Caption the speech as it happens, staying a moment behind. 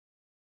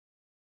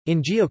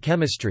In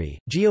geochemistry,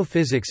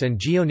 geophysics and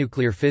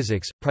geonuclear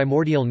physics,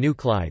 primordial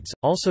nuclides,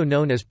 also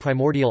known as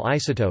primordial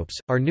isotopes,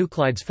 are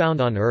nuclides found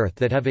on Earth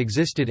that have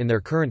existed in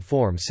their current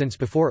form since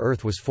before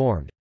Earth was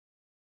formed.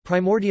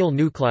 Primordial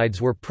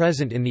nuclides were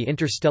present in the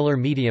interstellar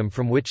medium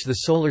from which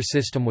the Solar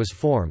System was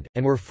formed,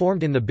 and were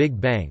formed in the Big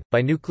Bang,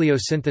 by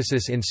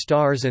nucleosynthesis in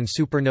stars and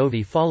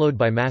supernovae followed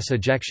by mass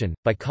ejection,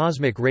 by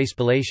cosmic ray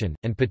spallation,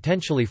 and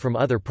potentially from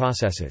other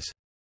processes.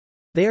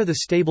 They are the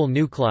stable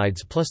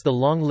nuclides plus the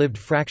long-lived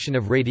fraction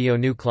of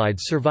radionuclides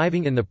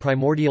surviving in the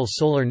primordial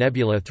solar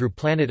nebula through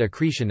planet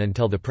accretion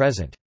until the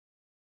present.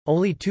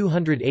 Only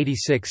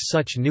 286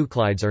 such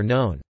nuclides are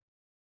known.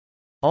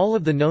 All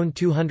of the known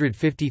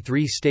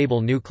 253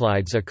 stable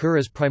nuclides occur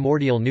as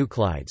primordial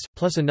nuclides,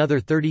 plus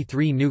another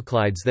 33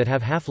 nuclides that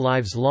have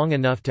half-lives long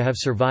enough to have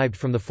survived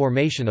from the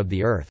formation of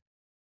the Earth.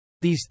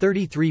 These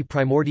 33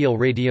 primordial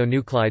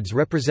radionuclides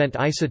represent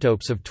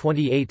isotopes of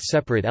 28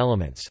 separate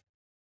elements.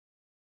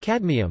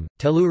 Cadmium,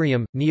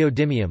 tellurium,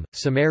 neodymium,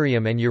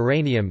 samarium and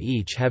uranium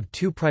each have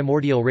two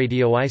primordial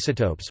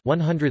radioisotopes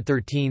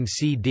 113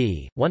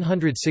 Cd,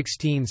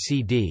 116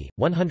 Cd,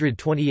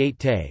 128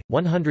 Te,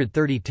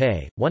 130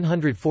 Te,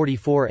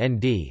 144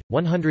 Nd,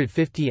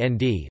 150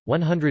 Nd,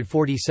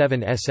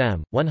 147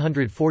 Sm,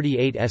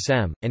 148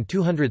 Sm, and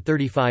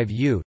 235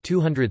 U,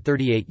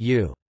 238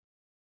 U.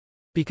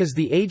 Because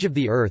the age of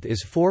the Earth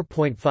is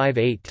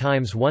 4.58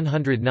 times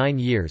 109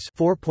 years,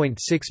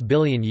 4.6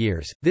 billion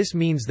years, this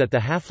means that the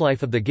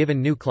half-life of the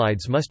given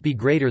nuclides must be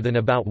greater than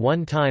about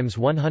 1 times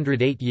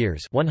 108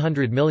 years,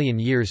 100 million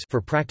years for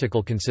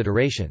practical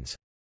considerations.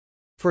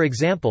 For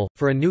example,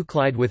 for a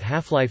nuclide with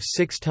half-life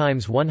 6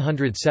 times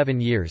 107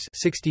 years,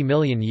 60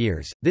 million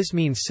years, this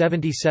means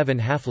 77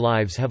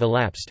 half-lives have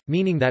elapsed,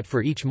 meaning that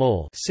for each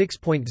mole,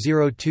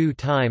 6.02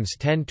 times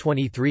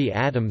 1023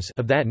 atoms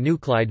of that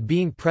nuclide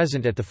being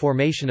present at the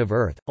formation of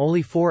Earth,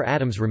 only 4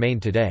 atoms remain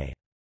today.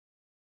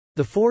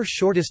 The 4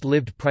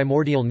 shortest-lived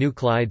primordial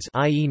nuclides,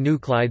 i.e.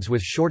 nuclides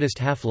with shortest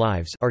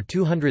half-lives, are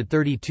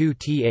 232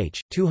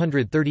 Th,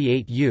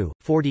 238 U,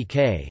 40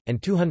 K,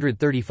 and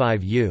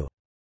 235 U.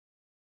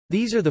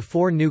 These are the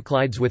 4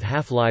 nuclides with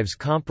half-lives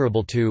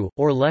comparable to,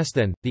 or less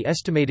than, the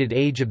estimated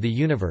age of the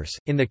universe.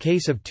 In the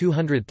case of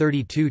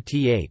 232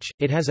 Th,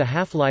 it has a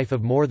half-life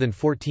of more than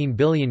 14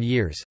 billion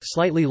years,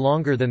 slightly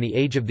longer than the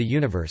age of the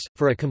universe.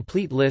 For a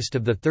complete list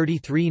of the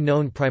 33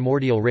 known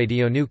primordial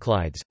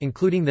radionuclides,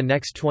 including the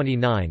next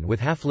 29 with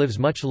half-lives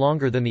much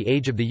longer than the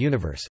age of the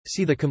universe,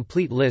 see the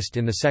complete list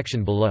in the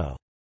section below.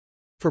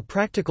 For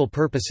practical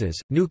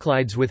purposes,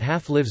 nuclides with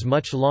half-lives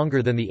much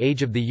longer than the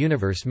age of the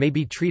universe may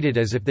be treated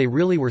as if they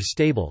really were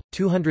stable.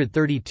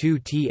 232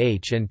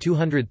 Th and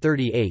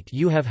 238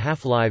 U have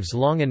half-lives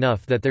long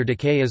enough that their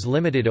decay is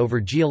limited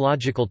over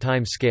geological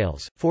time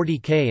scales. 40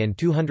 K and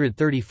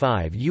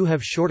 235 U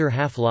have shorter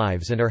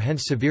half-lives and are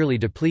hence severely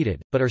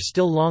depleted, but are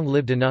still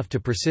long-lived enough to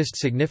persist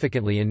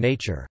significantly in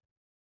nature.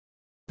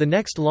 The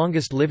next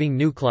longest living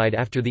nuclide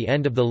after the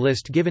end of the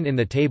list given in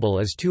the table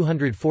is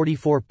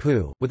 244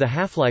 Pu, with a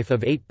half-life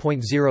of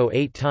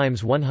 8.08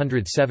 times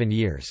 107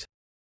 years.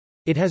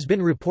 It has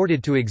been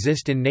reported to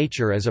exist in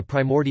nature as a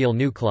primordial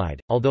nuclide,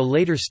 although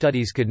later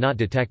studies could not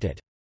detect it.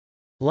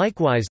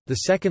 Likewise, the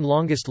second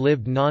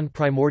longest-lived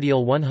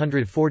non-primordial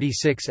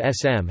 146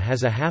 Sm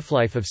has a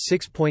half-life of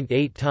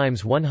 6.8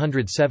 times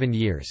 107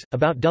 years,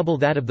 about double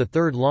that of the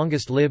third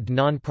longest-lived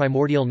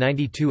non-primordial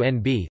 92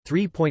 Nb,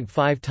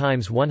 3.5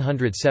 times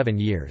 107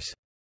 years.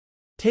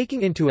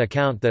 Taking into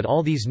account that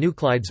all these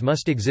nuclides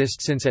must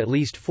exist since at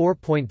least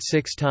 4.6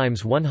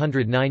 times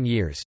 109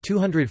 years,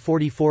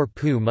 244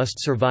 Pu must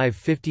survive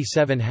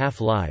 57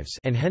 half-lives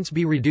and hence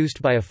be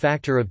reduced by a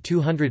factor of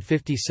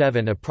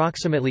 257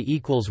 approximately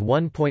equals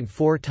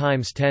 1.4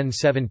 times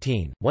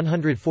 1017.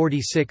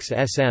 146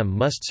 Sm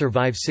must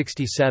survive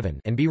 67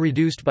 and be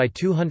reduced by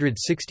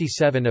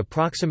 267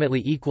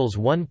 approximately equals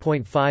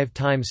 1.5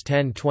 times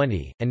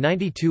 1020, and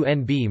 92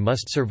 Nb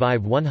must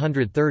survive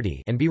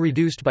 130 and be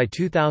reduced by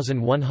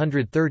 2130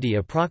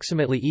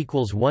 approximately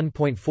equals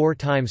 1.4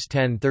 times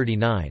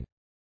 1039.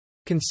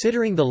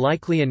 Considering the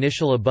likely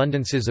initial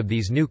abundances of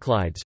these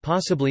nuclides,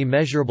 possibly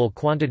measurable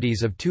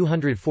quantities of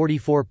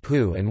 244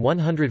 Pu and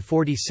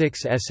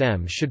 146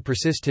 Sm should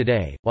persist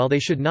today, while they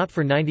should not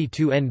for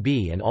 92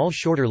 Nb and all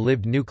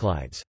shorter-lived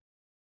nuclides.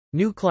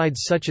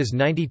 Nuclides such as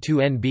 92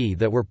 Nb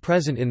that were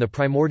present in the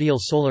primordial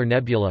solar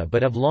nebula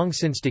but have long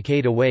since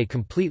decayed away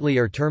completely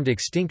are termed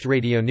extinct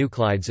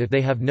radionuclides if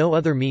they have no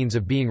other means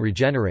of being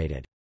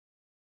regenerated.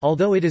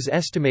 Although it is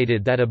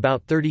estimated that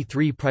about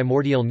 33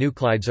 primordial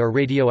nuclides are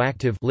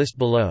radioactive list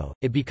below,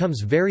 it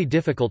becomes very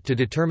difficult to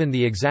determine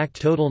the exact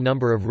total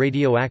number of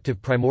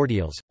radioactive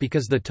primordials,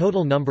 because the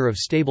total number of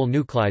stable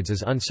nuclides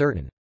is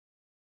uncertain.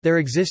 There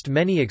exist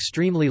many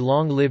extremely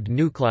long-lived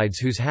nuclides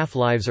whose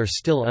half-lives are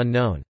still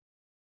unknown.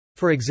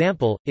 For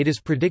example, it is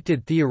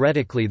predicted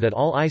theoretically that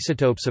all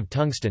isotopes of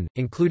tungsten,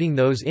 including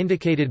those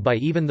indicated by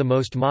even the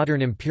most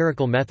modern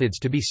empirical methods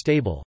to be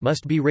stable,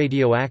 must be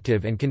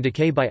radioactive and can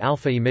decay by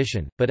alpha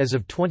emission, but as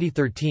of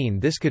 2013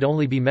 this could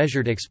only be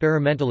measured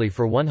experimentally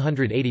for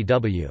 180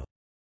 W.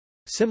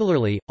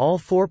 Similarly, all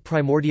 4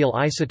 primordial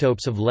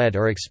isotopes of lead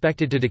are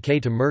expected to decay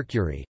to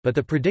mercury, but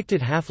the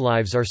predicted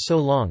half-lives are so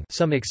long,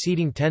 some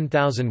exceeding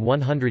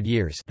 10,100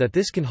 years, that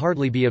this can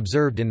hardly be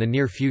observed in the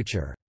near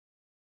future.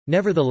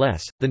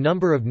 Nevertheless, the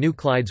number of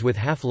nuclides with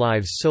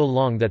half-lives so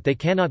long that they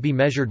cannot be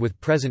measured with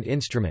present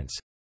instruments,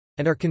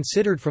 and are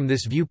considered from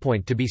this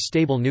viewpoint to be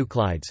stable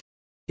nuclides,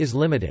 is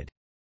limited.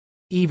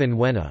 Even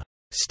when a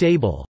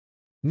stable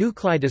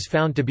nuclide is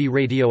found to be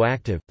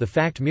radioactive, the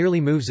fact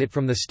merely moves it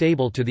from the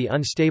stable to the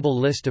unstable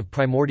list of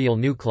primordial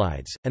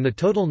nuclides, and the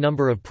total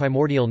number of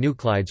primordial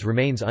nuclides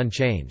remains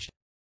unchanged.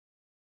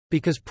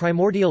 Because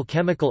primordial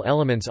chemical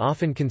elements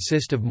often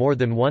consist of more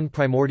than one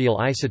primordial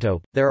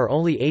isotope, there are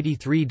only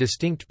 83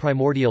 distinct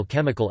primordial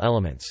chemical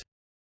elements.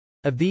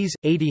 Of these,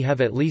 80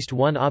 have at least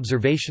one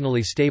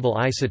observationally stable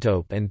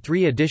isotope and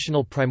 3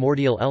 additional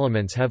primordial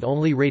elements have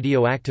only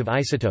radioactive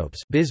isotopes: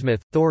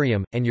 bismuth,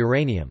 thorium, and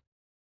uranium.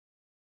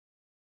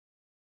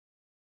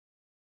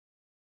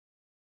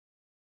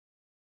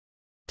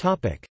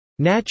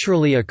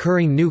 Naturally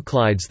occurring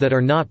nuclides that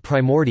are not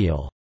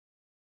primordial.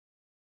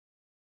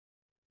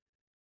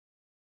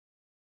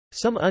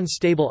 Some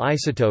unstable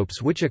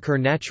isotopes which occur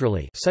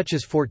naturally, such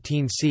as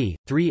 14C,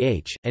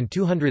 3H, and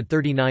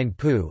 239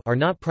 Pu, are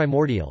not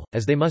primordial,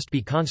 as they must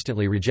be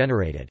constantly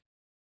regenerated.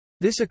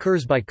 This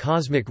occurs by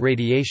cosmic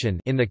radiation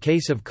in the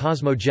case of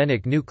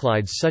cosmogenic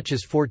nuclides such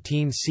as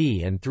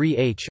 14C and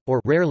 3H, or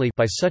rarely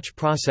by such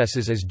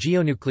processes as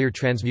geonuclear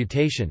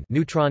transmutation,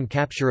 neutron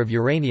capture of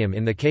uranium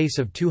in the case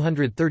of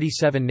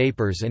 237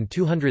 Napers and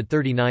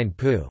 239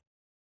 Pu.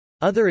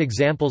 Other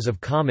examples of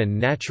common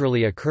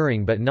naturally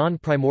occurring but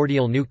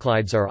non-primordial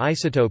nuclides are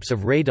isotopes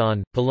of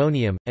radon,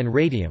 polonium, and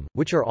radium,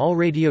 which are all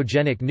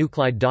radiogenic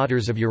nuclide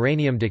daughters of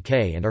uranium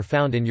decay and are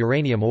found in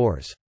uranium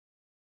ores.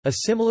 A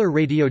similar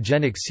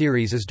radiogenic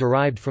series is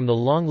derived from the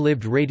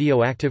long-lived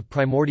radioactive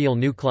primordial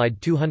nuclide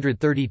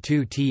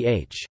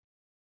 232Th.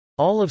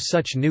 All of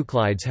such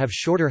nuclides have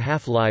shorter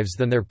half-lives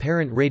than their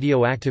parent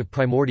radioactive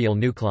primordial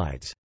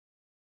nuclides.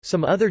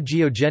 Some other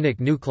geogenic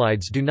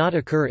nuclides do not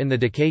occur in the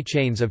decay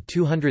chains of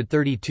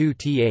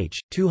 232Th,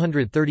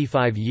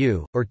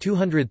 235U, or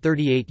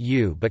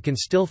 238U but can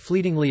still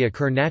fleetingly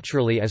occur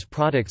naturally as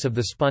products of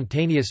the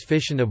spontaneous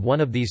fission of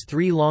one of these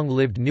 3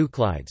 long-lived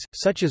nuclides,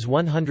 such as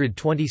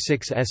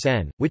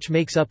 126SN, which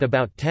makes up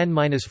about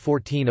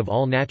 10⁻14 of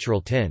all natural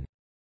tin.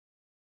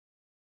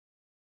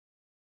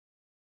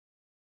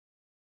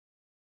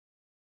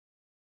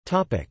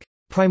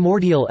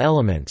 Primordial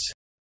elements.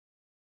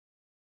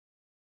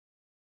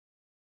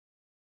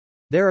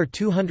 There are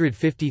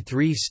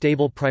 253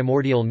 stable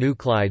primordial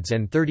nuclides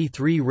and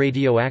 33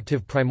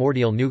 radioactive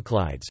primordial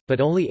nuclides,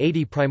 but only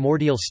 80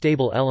 primordial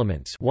stable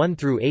elements 1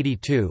 through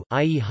 82,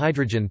 i.e.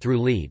 hydrogen through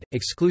lead,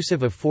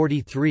 exclusive of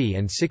 43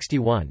 and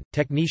 61,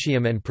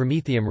 technetium and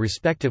promethium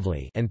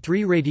respectively, and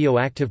 3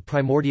 radioactive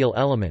primordial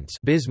elements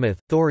bismuth,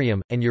 thorium,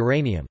 and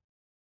uranium.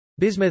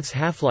 Bismuth's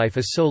half-life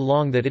is so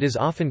long that it is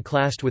often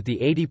classed with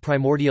the 80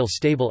 primordial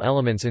stable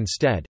elements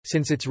instead,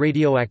 since its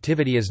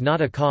radioactivity is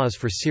not a cause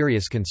for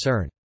serious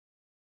concern.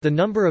 The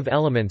number of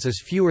elements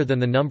is fewer than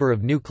the number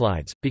of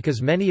nuclides,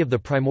 because many of the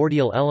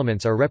primordial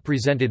elements are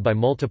represented by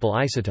multiple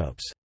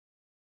isotopes.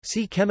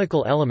 See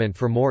chemical element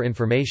for more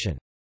information.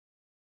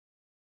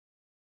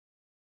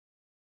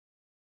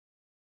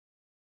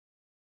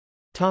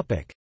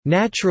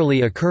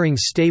 Naturally occurring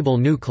stable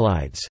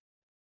nuclides.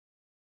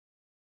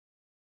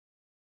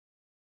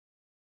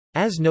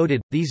 As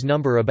noted, these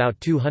number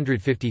about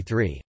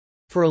 253.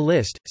 For a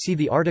list, see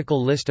the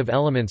article List of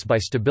elements by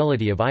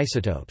stability of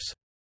isotopes.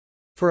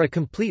 For a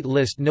complete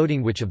list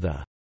noting which of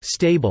the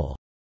stable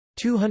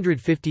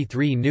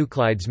 253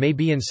 nuclides may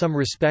be in some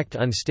respect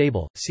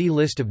unstable, see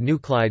List of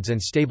nuclides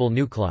and stable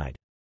nuclide.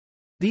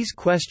 These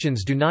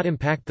questions do not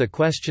impact the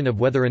question of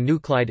whether a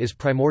nuclide is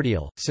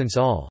primordial, since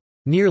all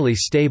nearly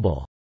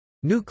stable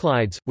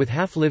nuclides, with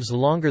half-lives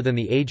longer than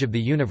the age of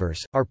the universe,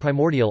 are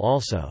primordial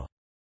also.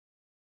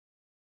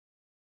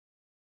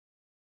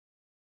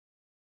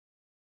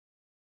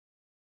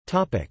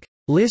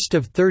 List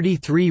of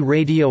 33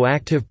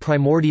 radioactive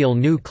primordial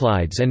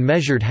nuclides and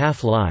measured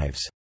half-lives.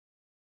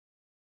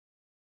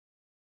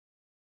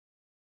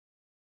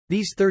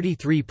 These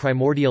 33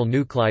 primordial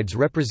nuclides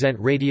represent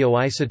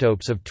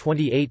radioisotopes of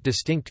 28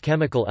 distinct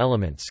chemical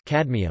elements: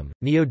 cadmium,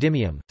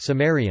 neodymium,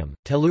 samarium,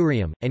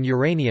 tellurium, and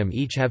uranium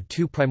each have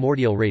 2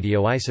 primordial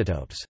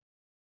radioisotopes.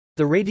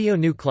 The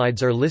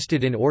radionuclides are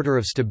listed in order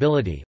of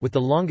stability, with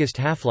the longest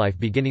half-life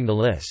beginning the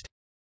list.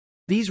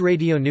 These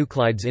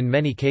radionuclides in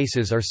many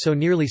cases are so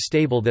nearly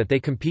stable that they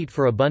compete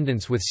for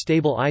abundance with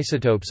stable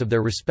isotopes of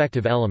their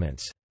respective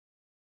elements.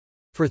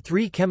 For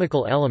 3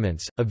 chemical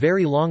elements, a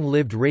very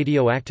long-lived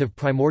radioactive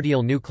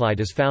primordial nuclide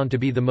is found to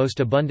be the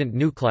most abundant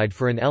nuclide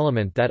for an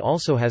element that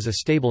also has a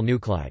stable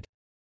nuclide.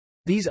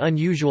 These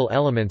unusual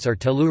elements are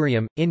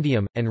tellurium,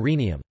 indium, and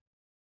rhenium.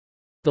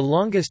 The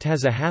longest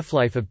has a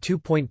half-life of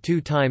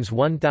 2.2 times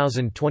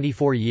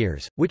 1024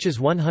 years, which is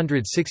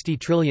 160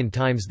 trillion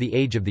times the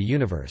age of the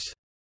universe.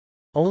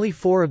 Only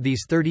 4 of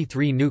these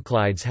 33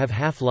 nuclides have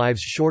half-lives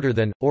shorter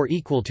than, or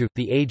equal to,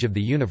 the age of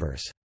the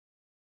universe.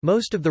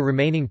 Most of the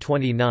remaining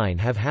 29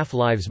 have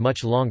half-lives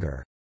much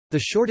longer. The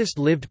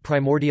shortest-lived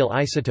primordial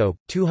isotope,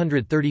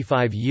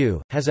 235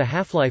 U, has a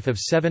half-life of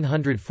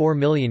 704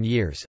 million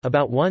years,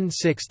 about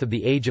 1/6 of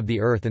the age of the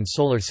Earth and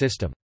Solar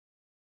System.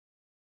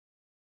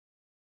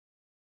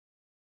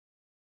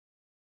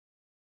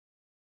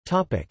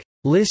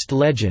 List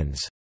legends.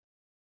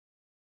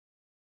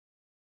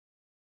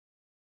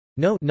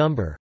 No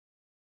number.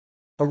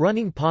 A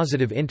running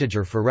positive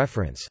integer for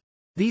reference.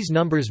 These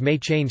numbers may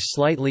change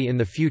slightly in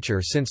the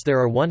future since there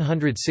are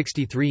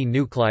 163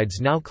 nuclides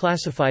now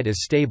classified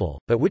as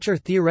stable, but which are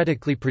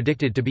theoretically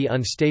predicted to be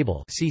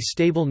unstable. See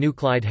stable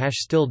nuclide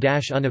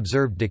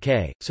 *still-unobserved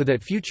decay, so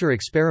that future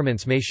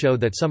experiments may show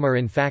that some are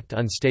in fact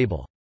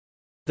unstable.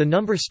 The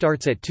number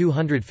starts at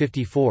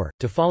 254,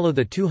 to follow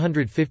the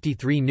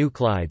 253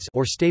 nuclides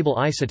or stable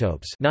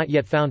isotopes not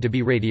yet found to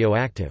be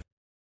radioactive.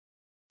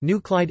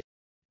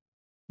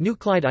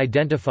 Nuclide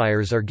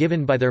identifiers are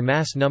given by their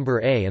mass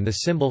number A, and the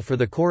symbol for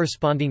the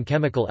corresponding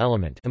chemical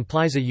element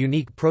implies a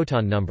unique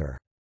proton number.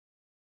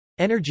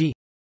 Energy.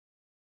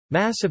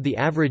 Mass of the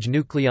average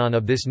nucleon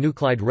of this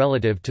nuclide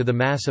relative to the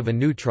mass of a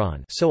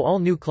neutron, so all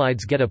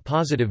nuclides get a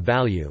positive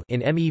value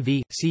in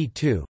MeV,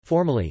 C2,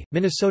 formally,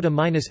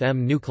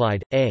 Minnesota-M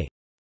nuclide, A.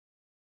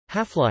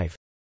 Half-life.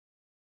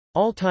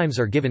 All times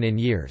are given in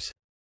years.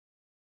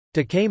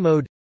 Decay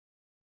mode.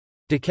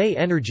 Decay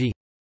energy.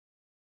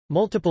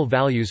 Multiple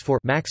values for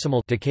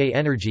maximal decay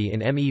energy in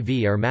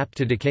MeV are mapped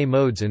to decay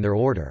modes in their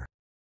order.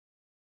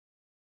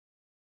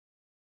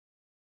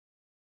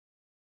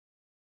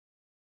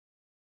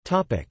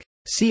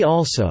 See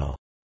also: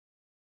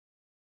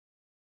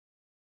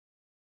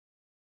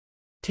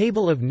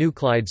 Table of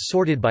nuclides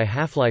sorted by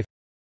half-life,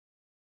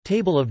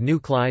 Table of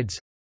nuclides,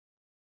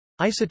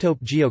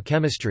 Isotope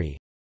geochemistry,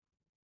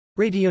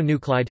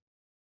 Radionuclide,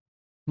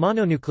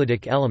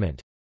 Mononuclidic element,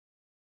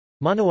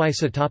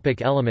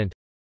 Monoisotopic element,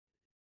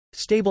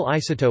 Stable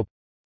isotope,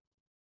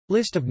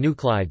 List of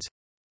nuclides,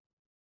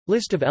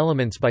 List of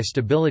elements by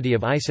stability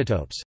of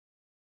isotopes,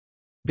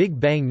 Big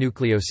Bang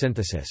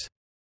nucleosynthesis.